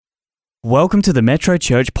Welcome to the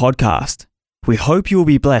Metrochurch podcast. We hope you will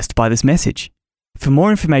be blessed by this message. For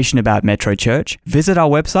more information about Metrochurch, visit our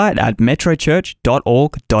website at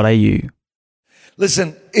metrochurch.org.au.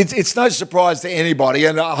 Listen, it's no surprise to anybody,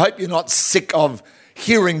 and I hope you're not sick of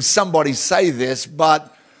hearing somebody say this,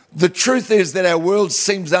 but the truth is that our world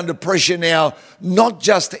seems under pressure now, not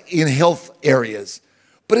just in health areas,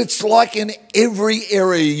 but it's like in every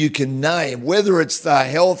area you can name, whether it's the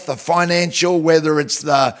health, the financial, whether it's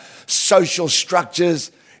the social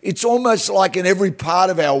structures. It's almost like in every part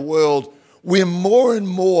of our world, we're more and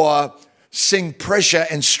more seeing pressure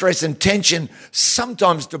and stress and tension,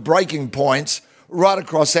 sometimes to breaking points, right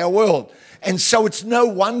across our world. And so it's no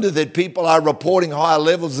wonder that people are reporting higher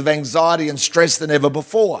levels of anxiety and stress than ever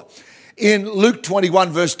before. In Luke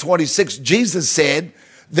 21, verse 26, Jesus said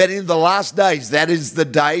that in the last days, that is the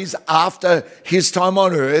days after his time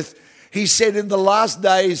on earth, he said in the last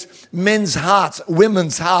days, men's hearts,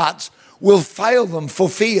 women's hearts will fail them for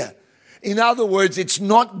fear. In other words, it's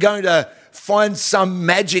not going to find some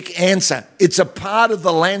magic answer. It's a part of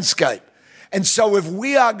the landscape. And so if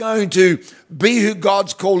we are going to be who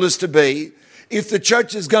God's called us to be, if the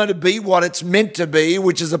church is going to be what it's meant to be,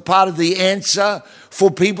 which is a part of the answer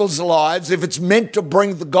for people's lives, if it's meant to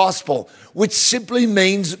bring the gospel, which simply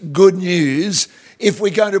means good news, if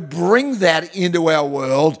we're going to bring that into our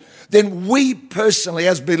world, then we personally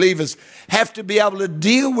as believers have to be able to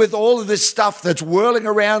deal with all of this stuff that's whirling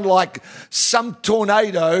around like some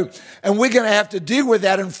tornado, and we're going to have to deal with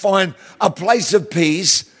that and find a place of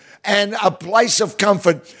peace and a place of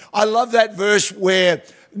comfort. I love that verse where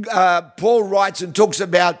Paul writes and talks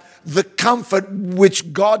about the comfort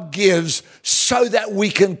which God gives so that we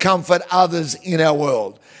can comfort others in our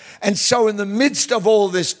world. And so in the midst of all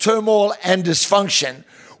this turmoil and dysfunction,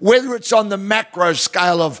 whether it's on the macro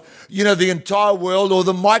scale of, the entire world or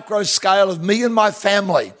the micro scale of me and my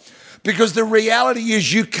family, because the reality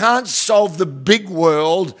is you can't solve the big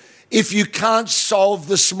world if you can't solve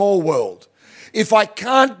the small world. If I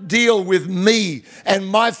can't deal with me and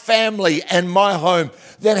my family and my home,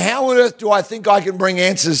 then how on earth do I think I can bring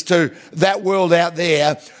answers to that world out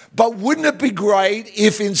there? But wouldn't it be great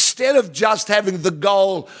if instead of just having the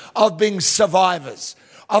goal of being survivors,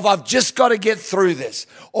 of I've just got to get through this,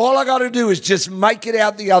 all I got to do is just make it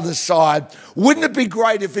out the other side, wouldn't it be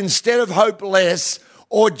great if instead of hopeless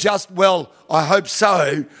or just, well, I hope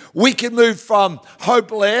so, we can move from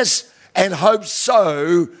hopeless and hope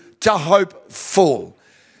so to hopeful.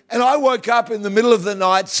 And I woke up in the middle of the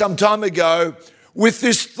night some time ago with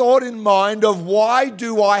this thought in mind of why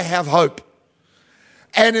do I have hope?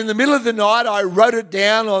 And in the middle of the night, I wrote it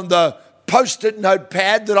down on the Post-it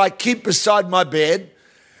notepad that I keep beside my bed.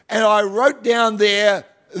 And I wrote down there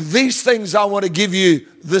these things I want to give you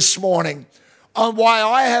this morning on why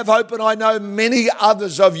I have hope, and I know many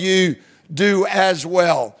others of you do as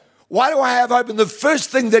well. Why do I have hope? And the first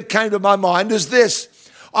thing that came to my mind is this.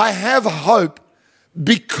 I have hope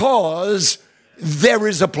because there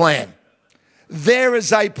is a plan. There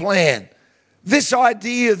is a plan. This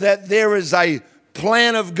idea that there is a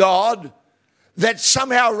plan of God, that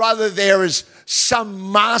somehow or other there is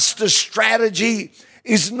some master strategy,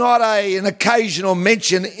 is not an occasional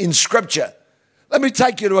mention in Scripture. Let me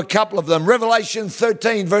take you to a couple of them. Revelation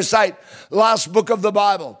 13, verse 8, last book of the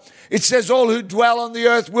Bible. It says, all who dwell on the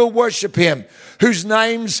earth will worship him, whose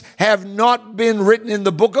names have not been written in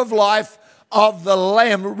the book of life of the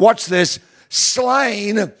Lamb, watch this,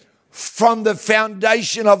 slain from the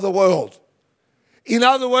foundation of the world. In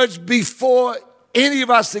other words, before any of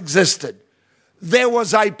us existed, there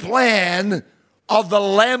was a plan of the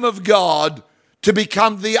Lamb of God to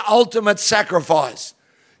become the ultimate sacrifice.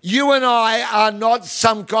 You and I are not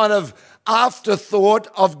some kind of afterthought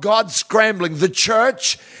of God scrambling. The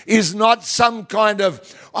church is not some kind of,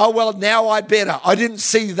 oh, well, now I didn't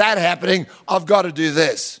see that happening. I've got to do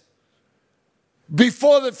this.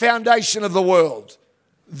 Before the foundation of the world,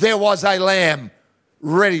 there was a lamb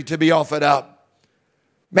ready to be offered up.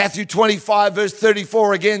 Matthew 25, verse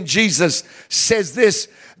 34, again, Jesus says this,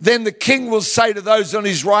 then the king will say to those on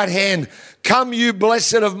his right hand, come, you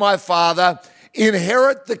blessed of my Father,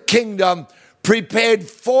 inherit the kingdom prepared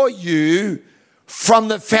for you from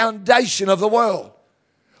the foundation of the world.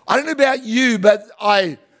 I don't know about you, but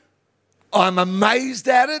I'm amazed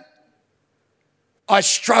at it. I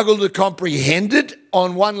struggle to comprehend it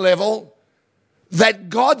on one level, that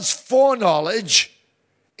God's foreknowledge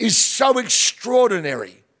is so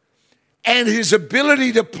extraordinary and his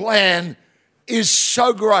ability to plan is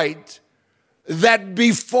so great that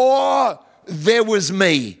before there was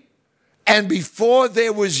me and before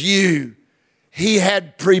there was you, he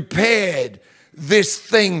had prepared this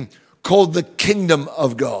thing called the kingdom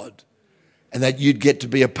of God. and that you'd get to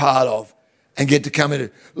be a part of and get to come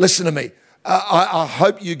in. Listen to me. I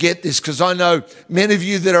hope you get this, because I know many of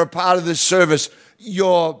you that are a part of this service,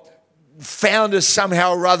 you're founders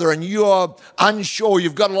somehow or other, and you're unsure.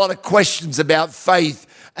 You've got a lot of questions about faith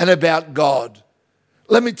and about God.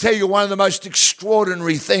 Let me tell you, one of the most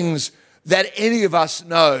extraordinary things that any of us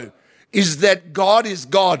know is that God is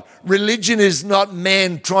God. Religion is not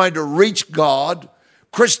man trying to reach God.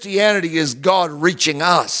 Christianity is God reaching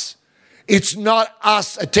us. It's not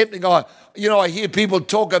us attempting. I hear people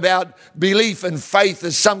talk about belief and faith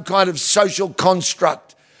as some kind of social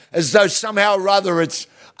construct, as though somehow or other it's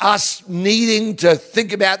us needing to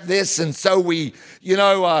think about this. And so we,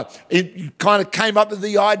 it kind of came up with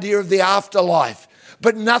the idea of the afterlife.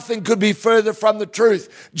 But nothing could be further from the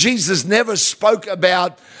truth. Jesus never spoke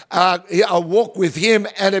about a walk with him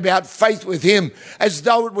and about faith with him as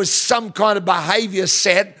though it was some kind of behavior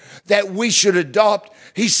set that we should adopt.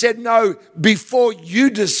 He said, no, before you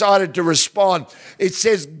decided to respond, it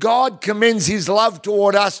says God commends his love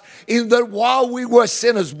toward us in that while we were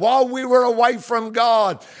sinners, while we were away from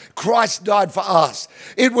God, Christ died for us.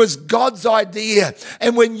 It was God's idea.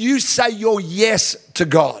 And when you say your yes to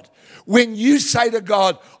God, when you say to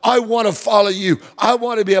God, I want to follow you, I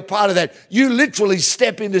want to be a part of that, you literally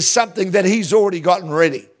step into something that he's already gotten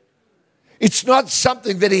ready. It's not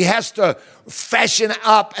something that he has to fashion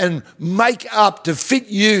up and make up to fit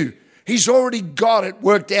you. He's already got it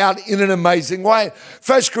worked out in an amazing way.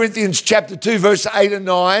 1 Corinthians chapter 2, verse 8 and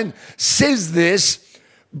 9 says this,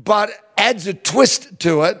 but adds a twist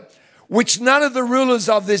to it, which none of the rulers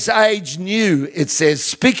of this age knew, it says,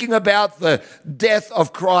 speaking about the death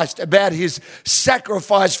of Christ, about his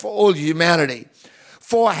sacrifice for all humanity.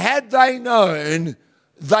 For had they known,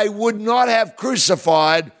 they would not have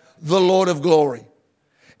crucified the Lord of glory.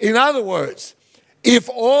 In other words, if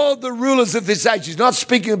all the rulers of this age, he's not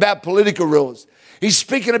speaking about political rulers, he's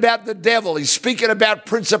speaking about the devil, he's speaking about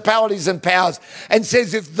principalities and powers, and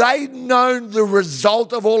says if they'd known the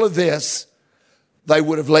result of all of this, they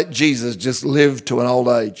would have let Jesus just live to an old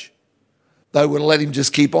age. They would have let him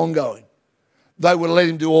just keep on going. They would have let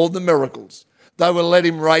him do all the miracles. They would have let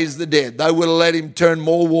him raise the dead. They would have let him turn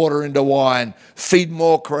more water into wine, feed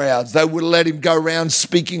more crowds. They would have let him go around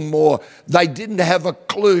speaking more. They didn't have a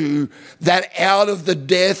clue that out of the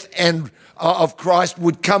death and of Christ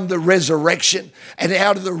would come the resurrection, and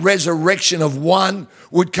out of the resurrection of one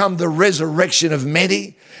would come the resurrection of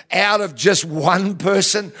many. Out of just one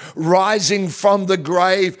person rising from the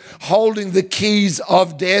grave, holding the keys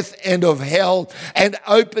of death and of hell, and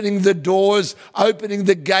opening the doors, opening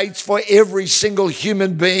the gates for every single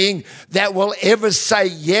human being that will ever say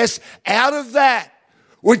yes. Out of that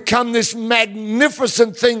would come this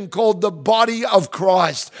magnificent thing called the body of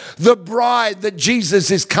Christ, the bride that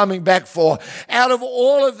Jesus is coming back for. Out of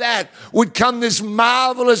all of that would come this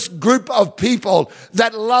marvelous group of people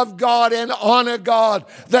that love God and honor God,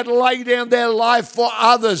 that lay down their life for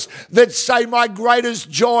others, that say, my greatest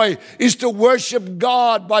joy is to worship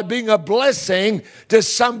God by being a blessing to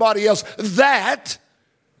somebody else. That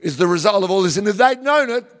is the result of all this. And if they'd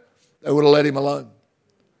known it, they would have let him alone.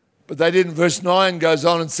 But they didn't. Verse 9 goes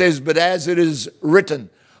on and says, but as it is written,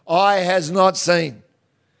 eye has not seen,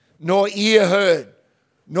 nor ear heard,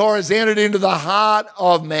 nor has entered into the heart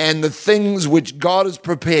of man the things which God has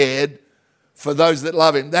prepared for those that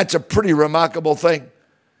love him. That's a pretty remarkable thing.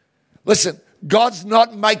 Listen, God's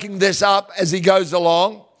not making this up as he goes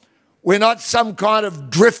along. We're not some kind of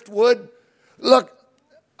driftwood. Look,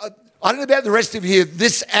 I don't know about the rest of you.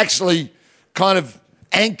 This actually kind of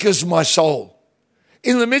anchors my soul.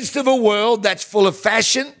 In the midst of a world that's full of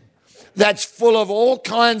fashion, that's full of all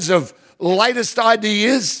kinds of latest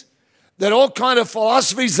ideas, that all kinds of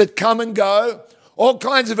philosophies that come and go, all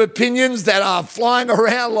kinds of opinions that are flying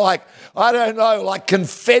around like, I don't know, like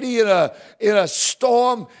confetti in a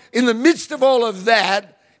storm. In the midst of all of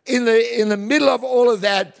that, in the middle of all of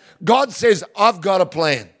that, God says, I've got a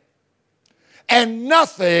plan. And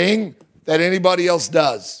nothing that anybody else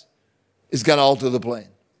does is going to alter the plan.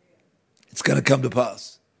 It's going to come to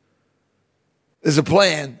pass. There's a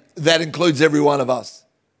plan that includes every one of us.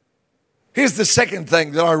 Here's the second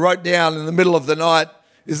thing that I wrote down in the middle of the night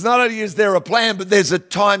is not only is there a plan, but there's a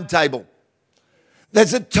timetable.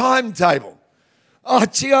 There's a timetable. Oh,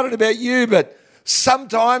 gee, I don't know about you, but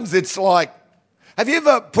sometimes it's like, have you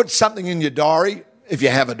ever put something in your diary, if you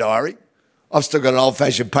have a diary? I've still got an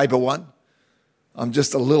old-fashioned paper one. I'm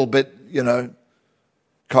just a little bit,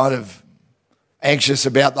 kind of anxious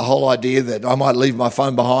about the whole idea that I might leave my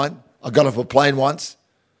phone behind. I got off a plane once.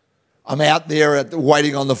 I'm out there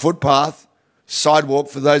waiting on the footpath, sidewalk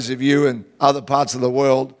for those of you in other parts of the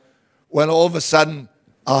world, when all of a sudden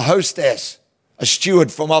a hostess a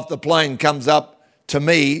steward from off the plane comes up to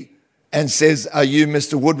me and says, "Are you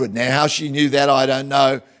Mr. Woodward?" Now, how she knew that, I don't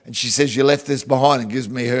know. And she says, "You left this behind," and gives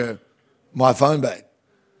me my phone back.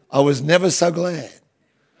 I was never so glad.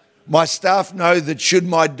 My staff know that should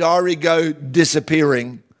my diary go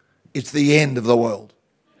disappearing, it's the end of the world.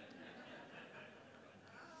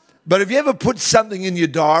 But have you ever put something in your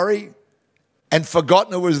diary and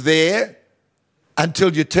forgotten it was there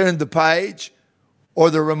until you turned the page or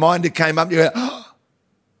the reminder came up and you go, "Oh."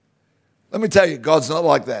 Let me tell you, God's not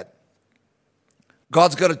like that.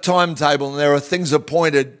 God's got a timetable and there are things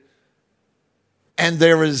appointed and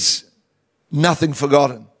there is nothing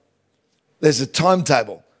forgotten. There's a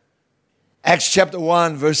timetable. Acts chapter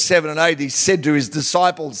 1, verse 7 and 8, he said to his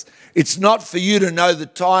disciples, "It's not for you to know the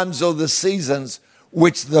times or the seasons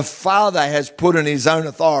which the Father has put in his own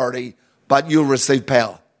authority, but you'll receive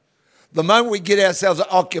power." The moment we get ourselves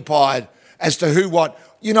occupied as to who, what,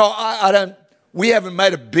 we haven't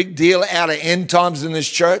made a big deal out of end times in this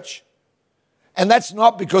church. And that's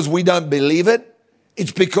not because we don't believe it.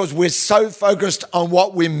 It's because we're so focused on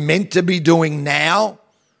what we're meant to be doing now.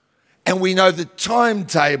 And we know the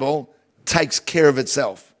timetable takes care of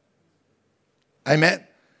itself. Amen?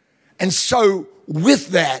 And so with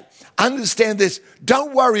that, understand this.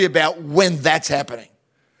 Don't worry about when that's happening.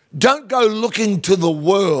 Don't go looking to the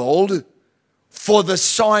world for the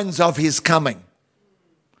signs of his coming.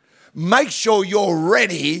 Make sure you're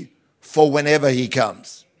ready for whenever he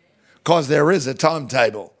comes, because there is a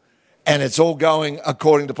timetable and it's all going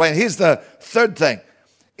according to plan. Here's the third thing,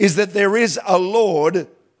 is that there is a Lord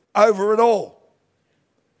over it all.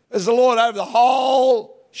 There's a Lord over the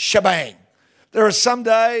whole shebang. There are some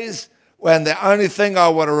days when the only thing I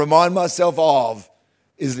want to remind myself of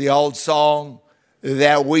is the old song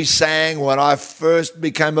that we sang when I first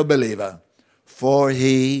became a believer. For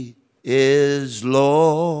he is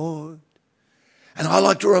Lord. And I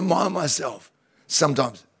like to remind myself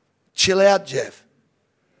sometimes, chill out, Geoff.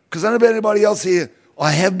 Because I don't know about anybody else here,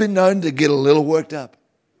 I have been known to get a little worked up.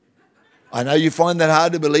 I know you find that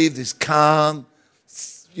hard to believe, this calm,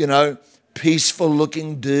 peaceful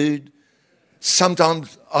looking dude.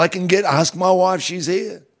 Sometimes I can ask my wife, she's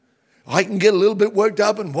here. I can get a little bit worked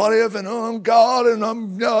up and whatever, and I'm God and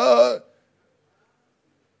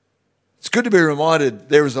It's good to be reminded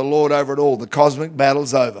there is a Lord over it all. The cosmic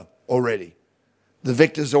battle's over already. The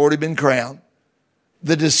victor's already been crowned.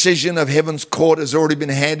 The decision of heaven's court has already been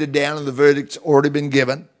handed down and the verdict's already been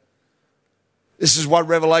given. This is what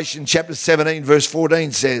Revelation chapter 17 verse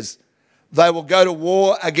 14 says. They will go to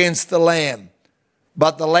war against the Lamb,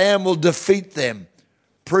 but the Lamb will defeat them.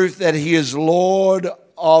 Proof that he is Lord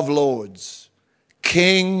of lords,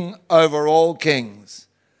 King over all kings,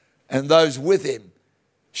 and those with him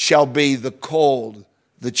shall be the called,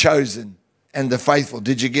 the chosen, and the faithful.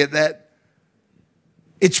 Did you get that?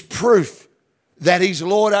 It's proof that he's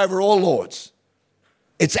Lord over all lords.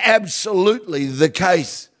 It's absolutely the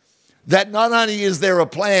case that not only is there a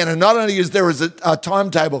plan and not only is there a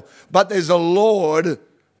timetable, but there's a Lord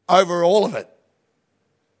over all of it.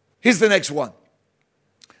 Here's the next one.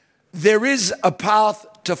 There is a path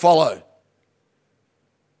to follow.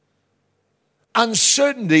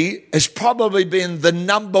 Uncertainty has probably been the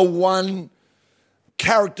number one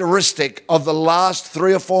characteristic of the last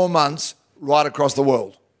 3 or 4 months right across the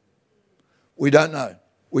world. We don't know.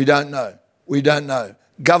 We don't know. We don't know.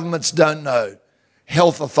 Governments don't know.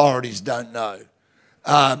 Health authorities don't know.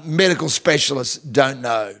 Medical specialists don't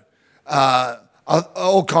know.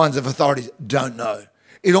 All kinds of authorities don't know.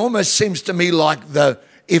 It almost seems to me like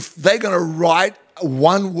if they're going to write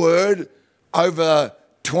one word over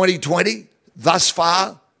 2020 thus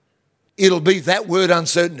far, it'll be that word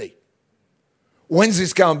uncertainty. When's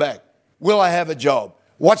this coming back? Will I have a job?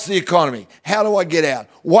 What's the economy? How do I get out?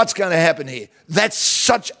 What's going to happen here? That's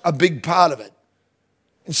such a big part of it.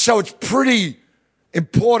 And so it's pretty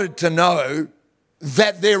important to know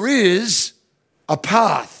that there is a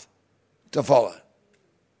path to follow.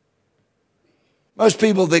 Most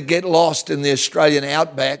people that get lost in the Australian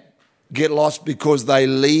outback get lost because they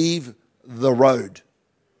leave the road.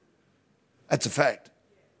 That's a fact.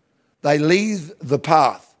 They leave the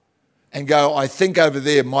path and go, I think over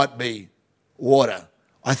there might be water.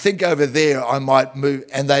 I think over there I might move.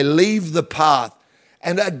 And they leave the path.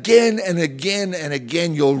 And again and again and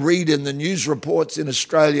again, you'll read in the news reports in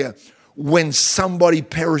Australia, when somebody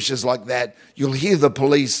perishes like that, you'll hear the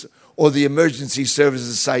police or the emergency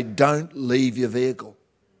services say, don't leave your vehicle.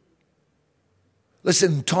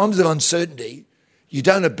 Listen, in times of uncertainty, you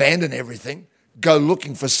don't abandon everything, go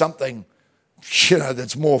looking for something,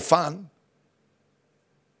 that's more fun.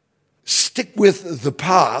 Stick with the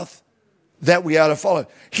path that we are to follow.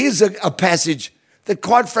 Here's a passage that,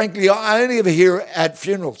 quite frankly, I only ever hear at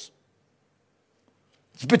funerals.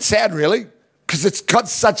 It's a bit sad, really, because it's got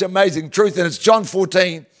such amazing truth, and it's John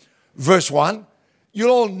 14, verse 1.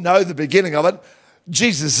 You'll all know the beginning of it.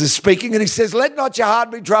 Jesus is speaking, and he says, "Let not your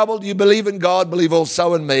heart be troubled. You believe in God, believe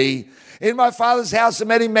also in me. In my Father's house are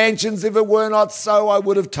many mansions. If it were not so, I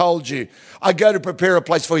would have told you. I go to prepare a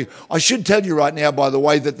place for you." I should tell you right now, by the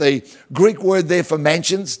way, that the Greek word there for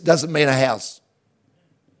mansions doesn't mean a house.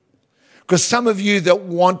 Because some of you that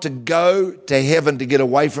want to go to heaven to get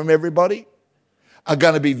away from everybody are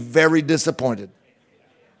going to be very disappointed.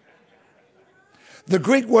 The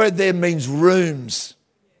Greek word there means rooms.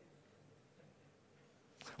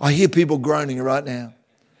 I hear people groaning right now,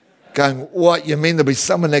 going, "What, you mean there'll be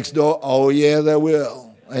someone next door?" Oh, yeah, there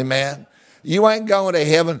will. Amen. You ain't going to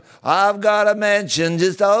heaven. "I've got a mansion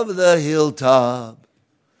just over the hilltop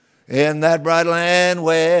in that bright land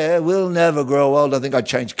where we'll never grow old." I think I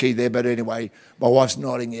changed key there, but anyway, my wife's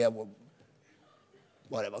nodding. Yeah, well,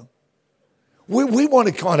 whatever. We want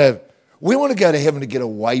to go to heaven to get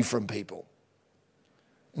away from people.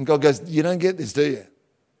 And God goes, "You don't get this, do you?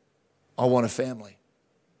 I want a family."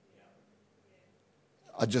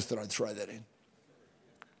 I just thought I'd throw that in.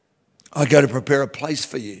 I go to prepare a place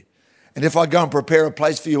for you. And if I go and prepare a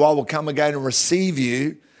place for you, I will come again and receive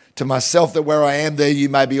you to myself, that where I am, there you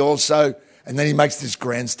may be also. And then he makes this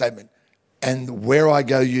grand statement. "And where I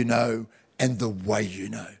go, you know, and the way you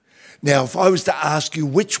know." Now, if I was to ask you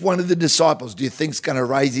which one of the disciples do you think is going to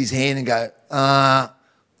raise his hand and go, I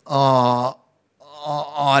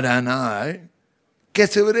don't know,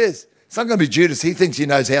 guess who it is? It's not going to be Judas. He thinks he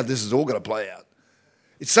knows how this is all going to play out.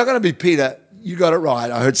 It's not going to be Peter. You got it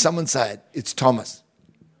right. I heard someone say it. It's Thomas.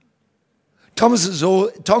 Thomas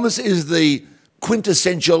is the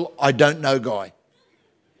quintessential I don't know guy.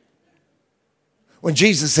 When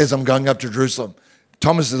Jesus says, "I'm going up to Jerusalem,"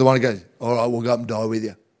 Thomas is the one who goes, "All right, we'll go up and die with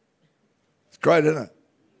you." It's great, isn't it?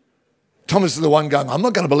 Thomas is the one going, "I'm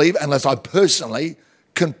not going to believe unless I personally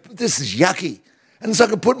can." This is yucky. And so I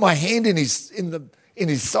can put my hand in his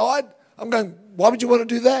side. I'm going, why would you want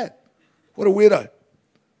to do that? What a weirdo.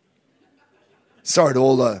 Sorry to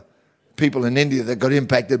all the people in India that got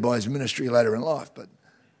impacted by his ministry later in life. But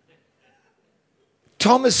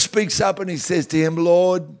Thomas speaks up and he says to him,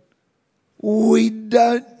 "Lord, we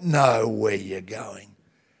don't know where you're going,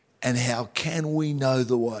 and how can we know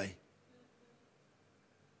the way?"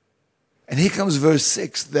 And here comes verse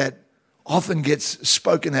 6 that often gets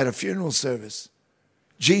spoken at a funeral service.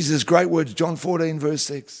 Jesus' great words, John 14, verse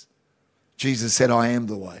 6. Jesus said, "I am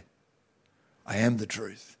the way. I am the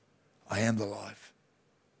truth. I am the life.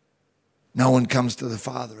 No one comes to the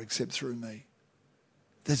Father except through me."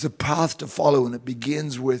 There's a path to follow, and it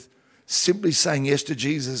begins with simply saying yes to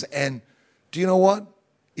Jesus. And do you know what?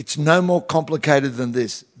 It's no more complicated than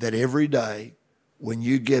this, that every day when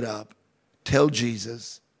you get up, tell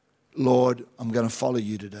Jesus, "Lord, I'm going to follow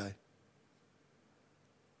you today.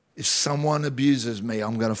 If someone abuses me,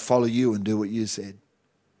 I'm going to follow you and do what you said.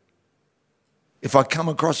 If I come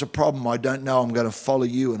across a problem I don't know, I'm going to follow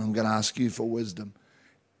you and I'm going to ask you for wisdom."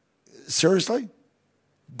 Seriously?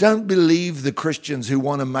 Don't believe the Christians who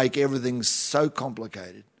want to make everything so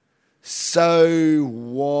complicated, so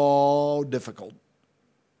difficult.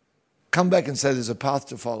 Come back and say there's a path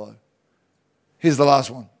to follow. Here's the last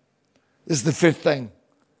one. This is the fifth thing.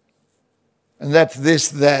 And that's this,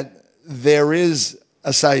 that there is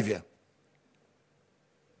a Savior.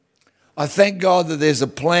 I thank God that there's a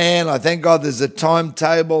plan. I thank God there's a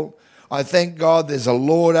timetable. I thank God there's a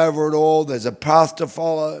Lord over it all. There's a path to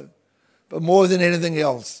follow. But more than anything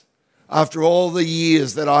else, after all the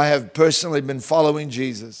years that I have personally been following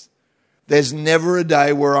Jesus, there's never a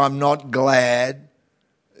day where I'm not glad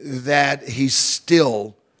that he's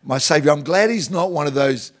still my Savior. I'm glad he's not one of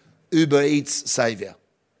those Uber Eats Savior.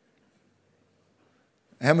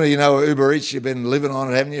 How many of you know Uber Eats you've been living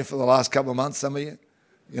on it, haven't you, for the last couple of months, some of you?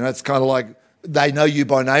 You know, it's kind of like they know you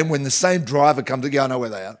by name. When the same driver comes to go, I know where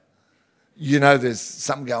they are. You know there's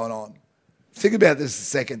something going on. Think about this a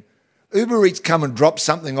second. Uber Eats come and drop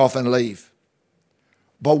something off and leave.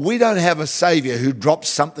 But we don't have a Savior who drops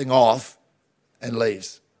something off and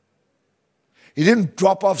leaves. He didn't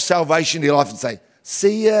drop off salvation in your life and say,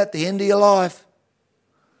 "See you at the end of your life.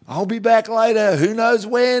 I'll be back later. Who knows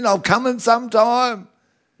when? I'll come in sometime."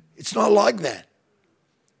 It's not like that.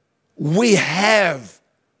 We have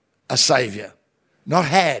a Savior, not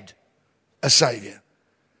had a Savior.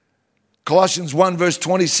 Colossians 1 verse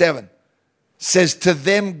 27 says, "To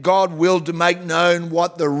them God willed to make known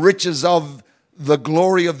what the riches of the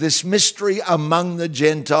glory of this mystery among the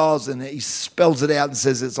Gentiles." And he spells it out and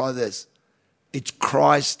says it's like this. It's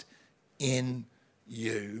Christ in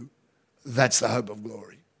you. That's the hope of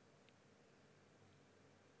glory.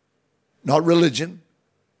 Not religion,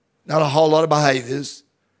 not a whole lot of behaviors.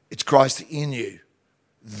 It's Christ in you.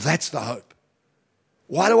 That's the hope.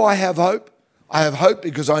 Why do I have hope? I have hope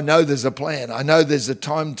because I know there's a plan. I know there's a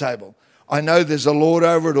timetable. I know there's a Lord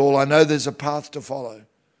over it all. I know there's a path to follow.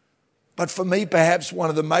 But for me, perhaps one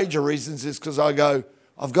of the major reasons is because I go,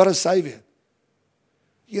 I've got a Savior.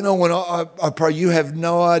 You know, when I pray, you have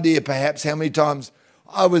no idea perhaps how many times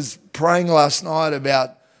I was praying last night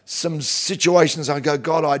about some situations. I go,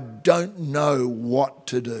 God, I don't know what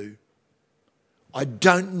to do. I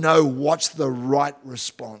don't know what's the right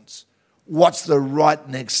response. What's the right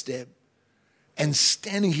next step? And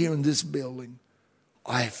standing here in this building,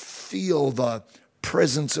 I feel the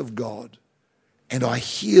presence of God and I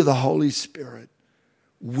hear the Holy Spirit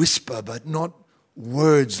whisper, but not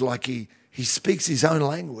words like he speaks his own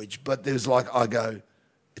language, but there's like, I go,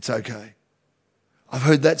 it's okay. I've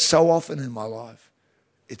heard that so often in my life.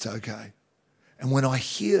 It's okay. And when I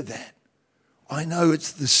hear that, I know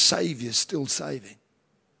it's the Savior still saving.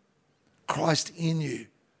 Christ in you.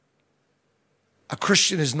 A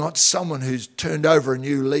Christian is not someone who's turned over a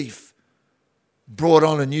new leaf, brought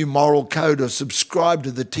on a new moral code, or subscribed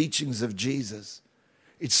to the teachings of Jesus.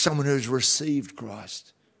 It's someone who's received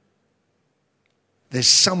Christ. There's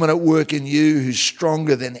someone at work in you who's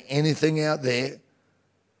stronger than anything out there.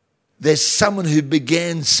 There's someone who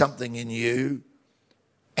began something in you,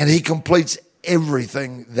 and he completes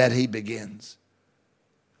everything that he begins.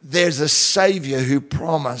 There's a Savior who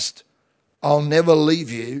promised, I'll never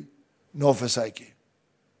leave you nor forsake you.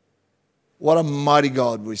 What a mighty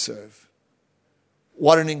God we serve.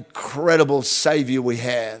 What an incredible Savior we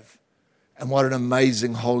have. And what an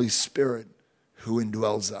amazing Holy Spirit who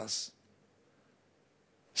indwells us.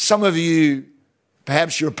 Some of you,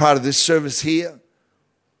 perhaps you're a part of this service here,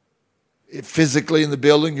 physically in the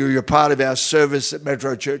building, you're part of our service at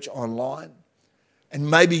Metro Church online. And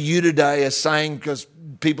maybe you today are saying, because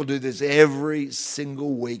people do this every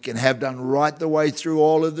single week and have done right the way through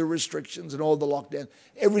all of the restrictions and all the lockdown,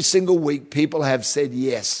 every single week people have said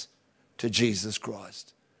yes to Jesus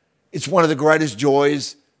Christ. It's one of the greatest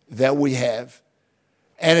joys that we have.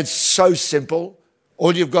 And it's so simple.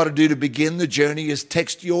 All you've got to do to begin the journey is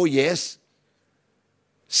text your yes.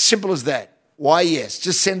 Simple as that. Why yes?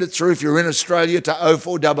 Just send it through if you're in Australia to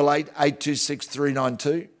 0488 826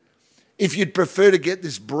 392. If you'd prefer to get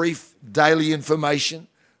this brief daily information,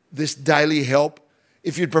 this daily help,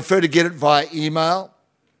 if you'd prefer to get it via email,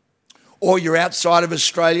 or you're outside of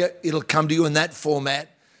Australia, it'll come to you in that format.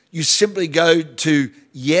 You simply go to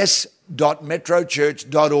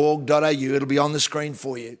yes.metrochurch.org.au. It'll be on the screen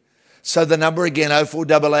for you. So the number again,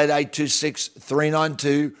 0488 826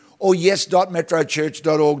 392, or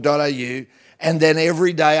yes.metrochurch.org.au. And then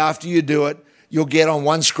every day after you do it, you'll get on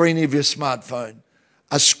one screen of your smartphone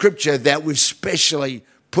a scripture that we've specially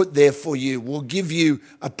put there for you. We'll give you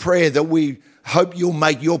a prayer that we hope you'll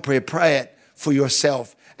make your prayer. Pray it for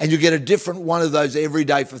yourself. And you get a different one of those every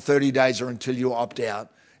day for 30 days or until you opt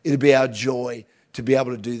out. It'll be our joy to be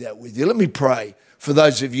able to do that with you. Let me pray for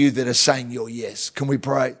those of you that are saying your yes. Can we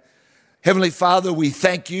pray? Heavenly Father, we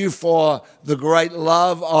thank you for the great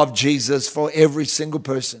love of Jesus for every single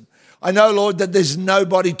person. I know, Lord, that there's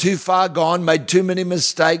nobody too far gone, made too many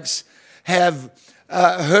mistakes, have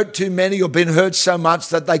hurt too many or been hurt so much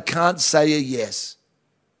that they can't say a yes.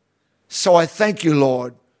 So I thank you,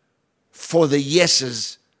 Lord, for the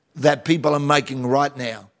yeses that people are making right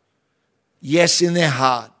now. Yes in their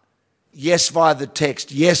heart. Yes via the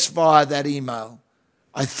text. Yes via that email.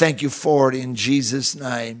 I thank you for it in Jesus'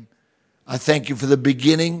 name. I thank you for the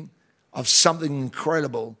beginning of something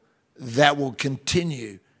incredible that will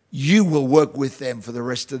continue. You will work with them for the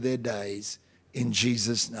rest of their days. In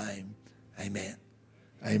Jesus' name, amen.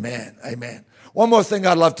 Amen. Amen. One more thing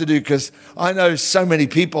I'd love to do, because I know so many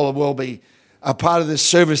people will be a part of this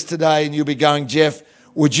service today, and you'll be going, Geoff,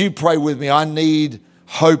 would you pray with me? I need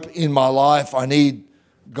hope in my life. I need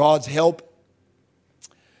God's help.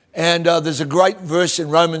 And there's a great verse in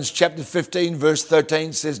Romans chapter 15, verse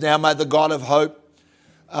 13 says, now may the God of hope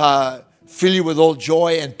fill you with all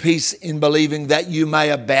joy and peace in believing, that you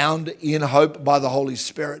may abound in hope by the Holy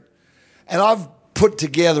Spirit. And I've put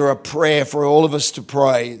together a prayer for all of us to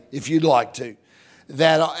pray, if you'd like to,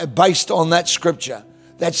 that based on that scripture,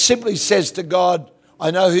 that simply says to God,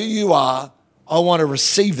 I know who you are. I want to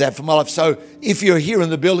receive that for my life. So if you're here in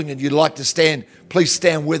the building and you'd like to stand, please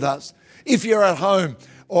stand with us. If you're at home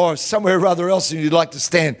or somewhere or other else and you'd like to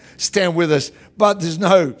stand with us. But there's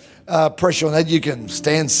no pressure on that. You can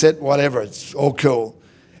stand, sit, whatever. It's all cool.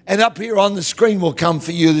 And up here on the screen will come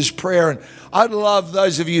for you this prayer. And I'd love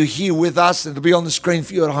those of you here with us, and it'll be on the screen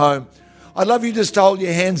for you at home. I'd love you just to hold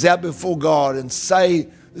your hands out before God and say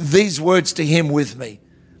these words to him with me.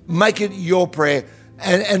 Make it your prayer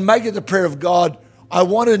and make it the prayer of God. I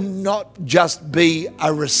want to not just be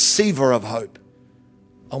a receiver of hope.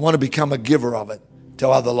 I want to become a giver of it to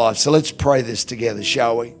other lives. So let's pray this together,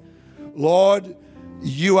 shall we? Lord,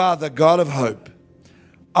 you are the God of hope.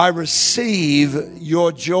 I receive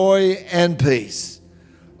your joy and peace.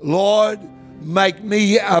 Lord, make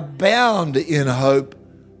me abound in hope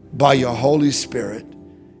by your Holy Spirit.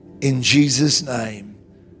 In Jesus' name,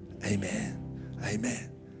 amen. Amen.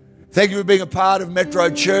 Thank you for being a part of Metro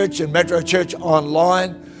Church and Metro Church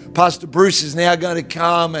Online. Pastor Bruce is now going to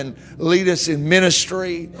come and lead us in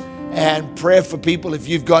ministry and prayer for people. If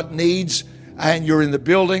you've got needs and you're in the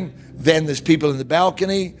building, then there's people in the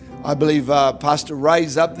balcony. I believe Pastor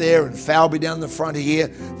Ray's up there and Falby down the front here.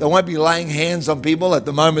 They won't be laying hands on people. At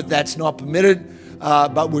the moment, that's not permitted.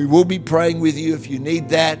 But we will be praying with you if you need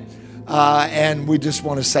that. And we just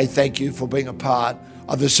want to say thank you for being a part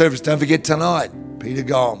of the service. Don't forget tonight, Peter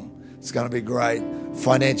Gom. It's going to be great.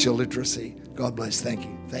 Financial literacy. God bless. Thank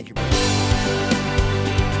you. Thank you.